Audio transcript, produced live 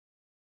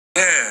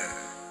Yeah.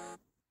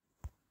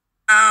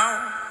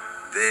 Now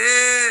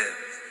this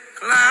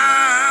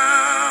cloud.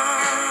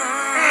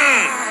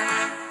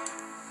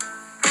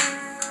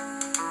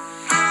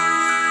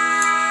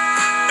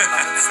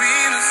 I'm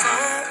feeling so.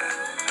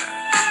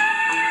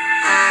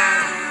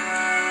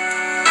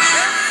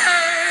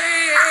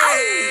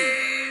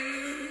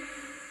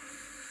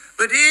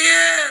 But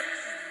if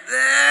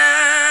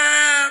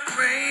that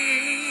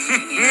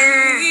rain,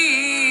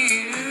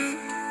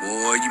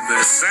 boy, you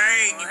better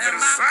sing. You better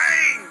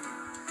sing.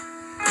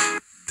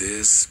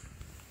 This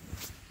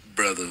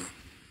brother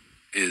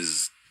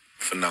is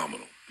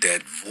phenomenal.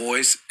 That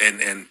voice and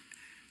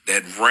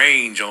that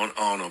range on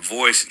a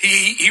voice.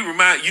 He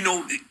remind you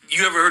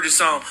ever heard this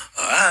song?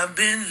 I've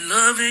been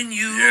loving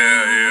you.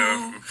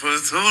 Yeah. For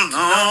so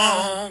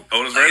long.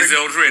 Otis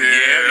Redding.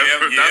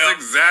 Yeah. That's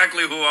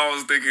exactly who I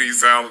was thinking he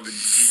sounded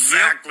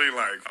exactly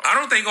like. I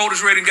don't think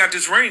Otis Redding got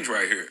this range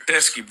right here.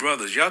 Teskey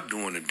brothers, y'all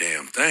doing the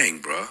damn thing,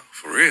 bro.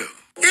 For real.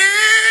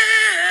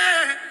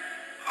 Yeah.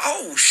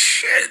 Oh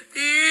shit.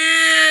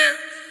 Yeah.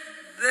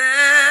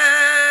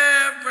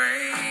 That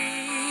rain.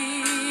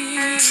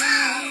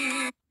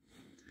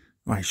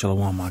 Right,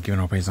 Shalom, giving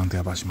our praise unto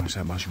Abashim,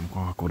 Bashim,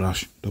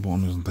 Kodash, double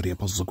honors unto the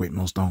apostles of Great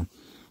Millstone,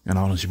 and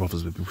all the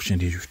brothers with pushing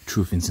the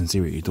truth and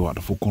sincerity throughout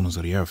the four corners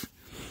of the earth.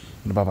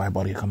 And above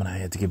everybody coming out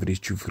here to give it his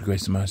truth for the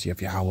grace and mercy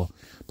of Yahweh,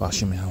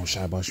 Bashim,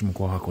 Shai, Bashim,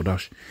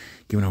 Kodash,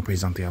 giving our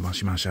praise unto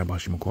Abashim, Shai,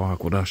 Bashim,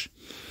 Kodash.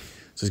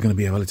 So it's going to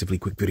be a relatively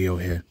quick video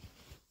here.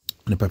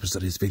 And the purpose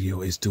of this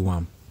video is to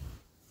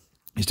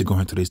go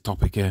into this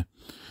topic here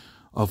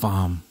of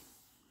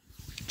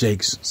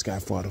Jake's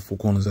scattered throughout the four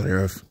corners of the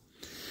earth.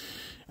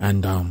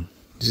 And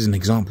this is an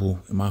example,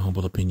 in my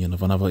humble opinion,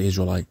 of another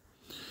Israelite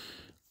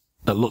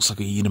that looks like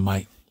a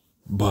Edomite,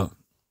 but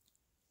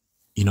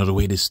you know the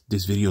way this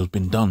video has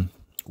been done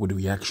with the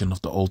reaction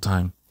of the old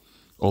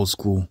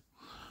school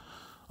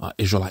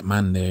Israelite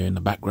man there in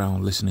the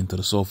background listening to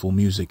the soulful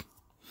music.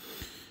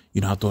 You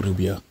know, I thought it would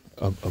be a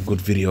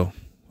good video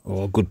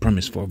or a good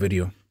premise for a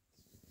video.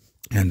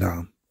 And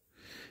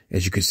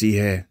as you can see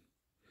here,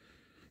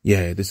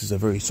 yeah, this is a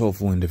very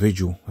soulful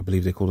individual. I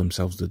believe they call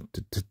themselves the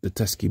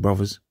Teskey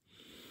brothers.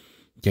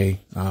 Okay,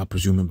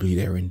 presumably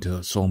they're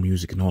into soul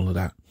music and all of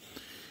that.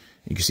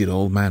 You can see the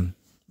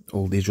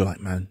old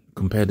Israelite man.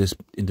 Compare this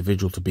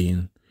individual to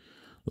being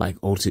like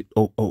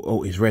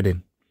Otis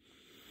Redding.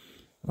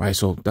 Right,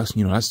 so that's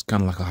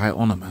kind of like a high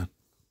honor, man.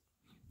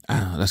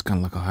 That's kind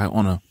of like a high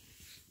honor.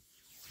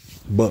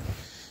 But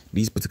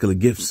these particular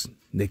gifts,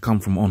 they come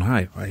from on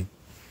high, right?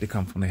 They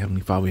come from the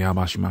Heavenly Father,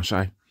 Yahweh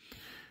Shai.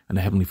 And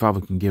the Heavenly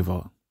Father can give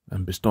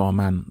and bestow a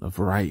man a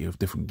variety of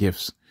different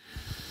gifts,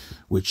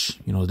 which,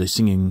 the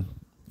singing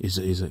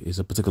is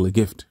a particular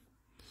gift,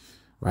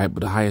 right?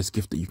 But the highest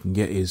gift that you can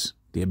get is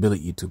the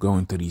ability to go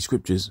into these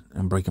scriptures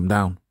and break them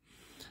down,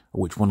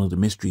 which one of the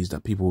mysteries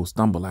that people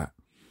stumble at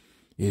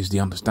is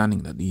the understanding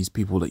that these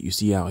people that you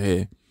see out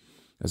here,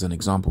 as an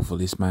example for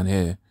this man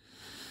here,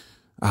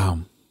 a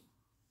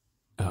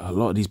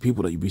lot of these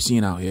people that you be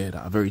seeing out here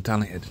that are very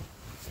talented,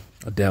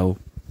 Adele,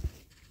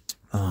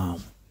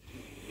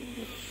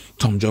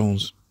 Tom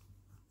Jones,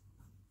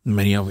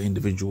 many other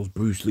individuals,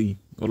 Bruce Lee,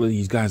 all of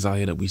these guys out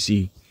here that we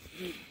see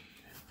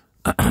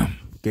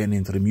getting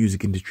into the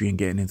music industry and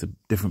getting into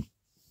different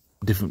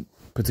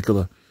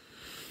particular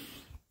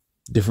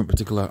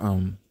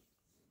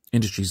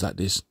industries like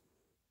this.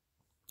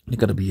 They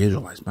gotta be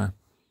Israelites, man.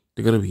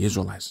 They gotta be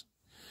Israelites.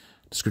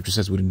 The scripture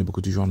says within the book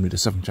of Deuteronomy, the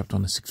 7th chapter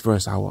on the 6th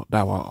verse, thou art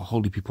a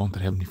holy people unto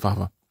the Heavenly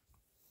Father.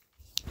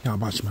 The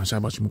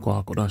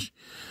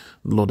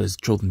Lord has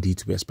chosen thee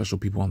to be a special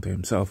people unto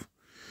himself.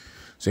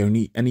 So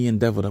any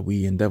endeavor that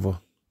we endeavor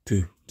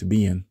to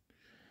be in,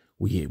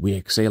 we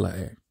excel at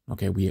it.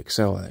 Okay, we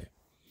excel at it.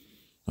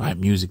 All right,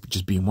 music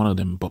just being one of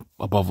them, but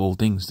above all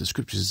things, the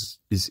scriptures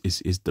is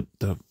the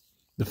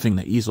thing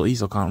that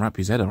Esau can't wrap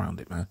his head around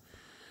it, man.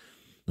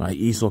 Right,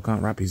 Esau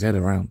can't wrap his head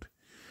around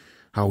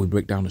how we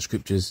break down the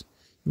scriptures.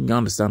 You can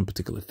understand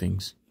particular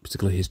things,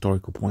 particular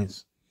historical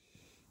points,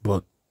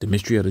 but the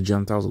mystery of the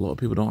Gentiles, a lot of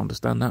people don't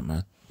understand that,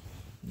 man.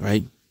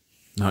 Right?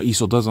 Now,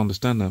 Esau does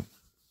understand that.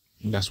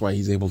 And that's why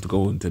he's able to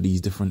go into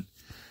these different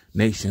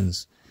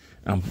nations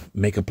and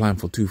make a plan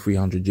for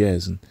 200-300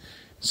 years and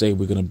say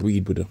we're going to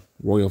breed with the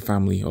royal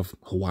family of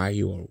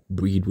Hawaii or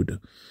breed with the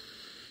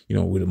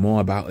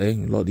Moabite. A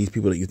lot of these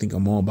people that you think are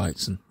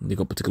Moabites, and they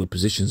got particular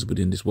positions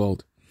within this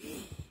world.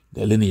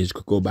 Their lineage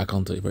could go back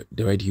onto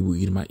the Red Hebrew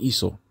Edomite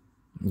Esau.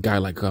 A guy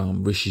like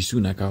Rishi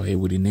Sunak out here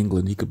within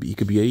England, he could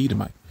be a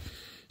Edomite.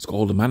 It's got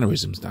all the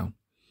mannerisms down,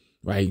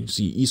 right?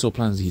 See, Esau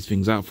plans these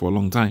things out for a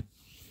long time.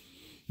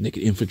 They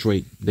could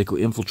infiltrate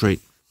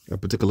a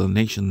particular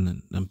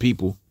nation and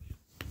people,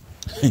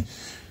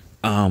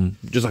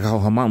 just like how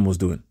Haman was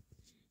doing.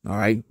 All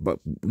right, but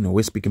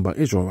we're speaking about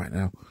Israel right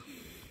now,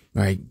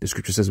 right? The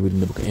scripture says within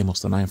the book of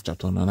Amos, the 9th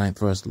chapter, on the 9th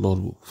verse, the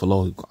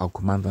Lord, I'll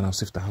command and I'll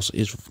sift the house of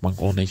Israel from among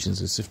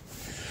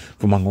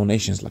all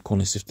nations, like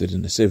corn is sifted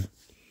in the sieve.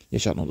 Ye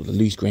shall not let the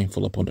least grain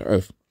fall upon the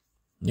earth.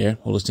 Yeah,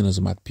 all the sinners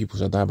of my people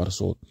shall die by the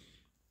sword.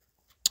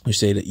 We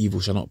say that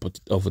evil shall not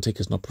overtake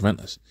us, not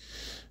prevent us.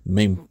 The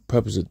main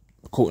purpose of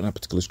quoting that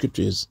particular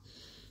scripture is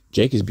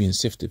Jake is being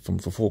sifted from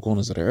the four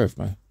corners of the earth,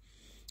 man.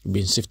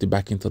 Being sifted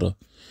back into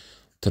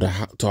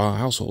to our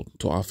household,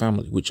 to our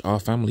family, which our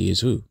family is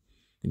who?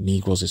 The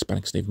Negroes,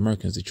 Hispanics, Native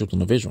Americans, the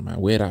children of Israel,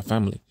 man. We're that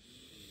family.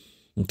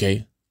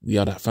 Okay? We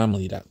are that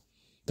family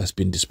that's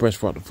been dispersed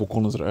throughout the four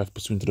corners of the earth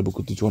pursuant to the book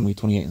of Deuteronomy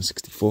 28 and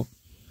 64.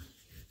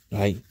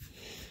 Right?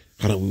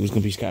 How that we was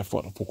going to be scattered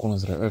throughout the four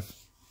corners of the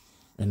earth.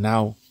 And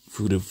now,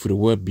 through the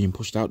word being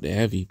pushed out there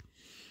heavy,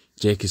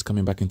 Jake is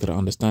coming back into the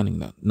understanding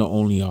that not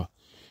only are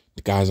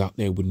the guys out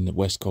there within the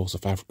west coast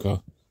of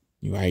Africa,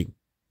 right,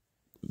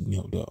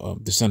 the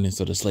descendants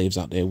of the slaves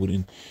out there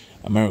within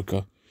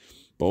America,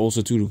 but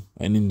also to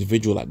an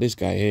individual like this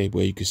guy here,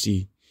 where you can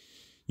see,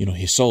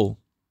 his soul,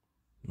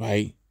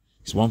 right?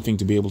 It's one thing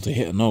to be able to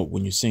hit a note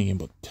when you're singing,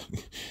 but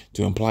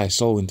to imply a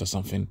soul into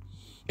something,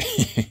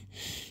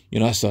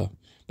 that's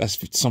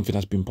something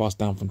that's been passed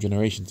down from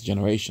generation to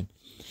generation.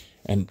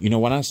 And,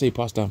 when I say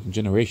passed down from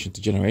generation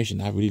to generation,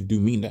 I really do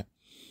mean that.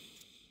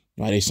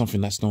 Right? There's something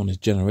that's known as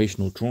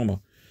generational trauma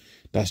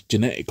that's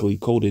genetically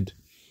coded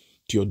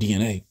to your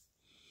DNA.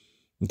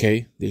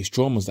 Okay? There's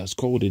traumas that's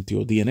coded to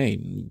your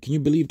DNA. Can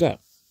you believe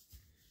that?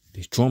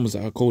 There's traumas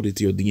that are coded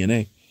to your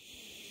DNA.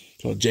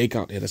 So Jake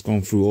out there that's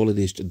going through all of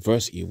this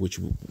adversity, which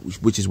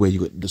is where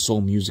you got the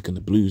soul music and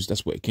the blues.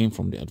 That's where it came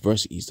from, the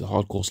adversities, the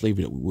hardcore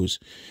slavery that we was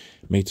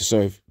made to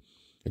serve.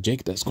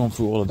 Jake that's gone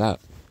through all of that,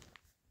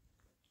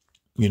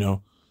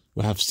 will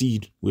have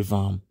seed with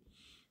an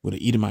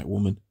Edomite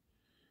woman,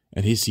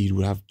 and his seed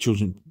will have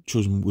children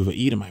with an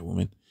Edomite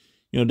woman.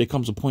 There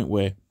comes a point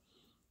where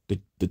the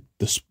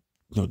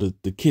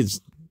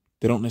kids,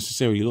 they don't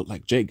necessarily look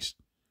like Jake's,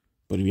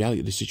 but the reality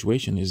of the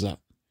situation is that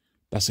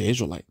that's an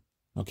Israelite.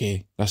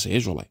 Okay, that's an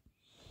Israelite.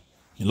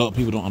 A lot of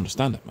people don't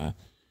understand that, man.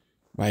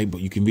 Right?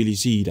 But you can really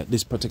see that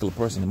this particular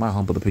person, in my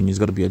humble opinion, has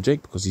got to be a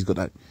Jake, because he's got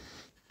that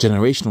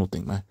generational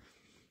thing, man.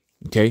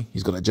 Okay,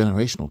 he's got that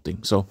generational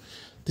thing. So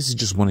this is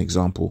just one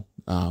example,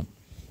 and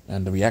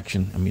the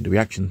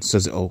reaction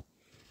says it all.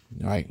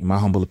 All right, in my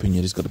humble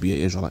opinion, it's got to be an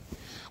Israelite.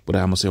 But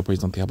I'm going to say,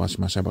 praise unto the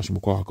apostle,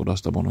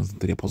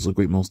 the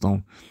great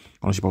millstone.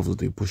 Ownership of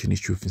the pushing his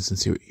truth in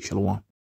sincerity. Shalom.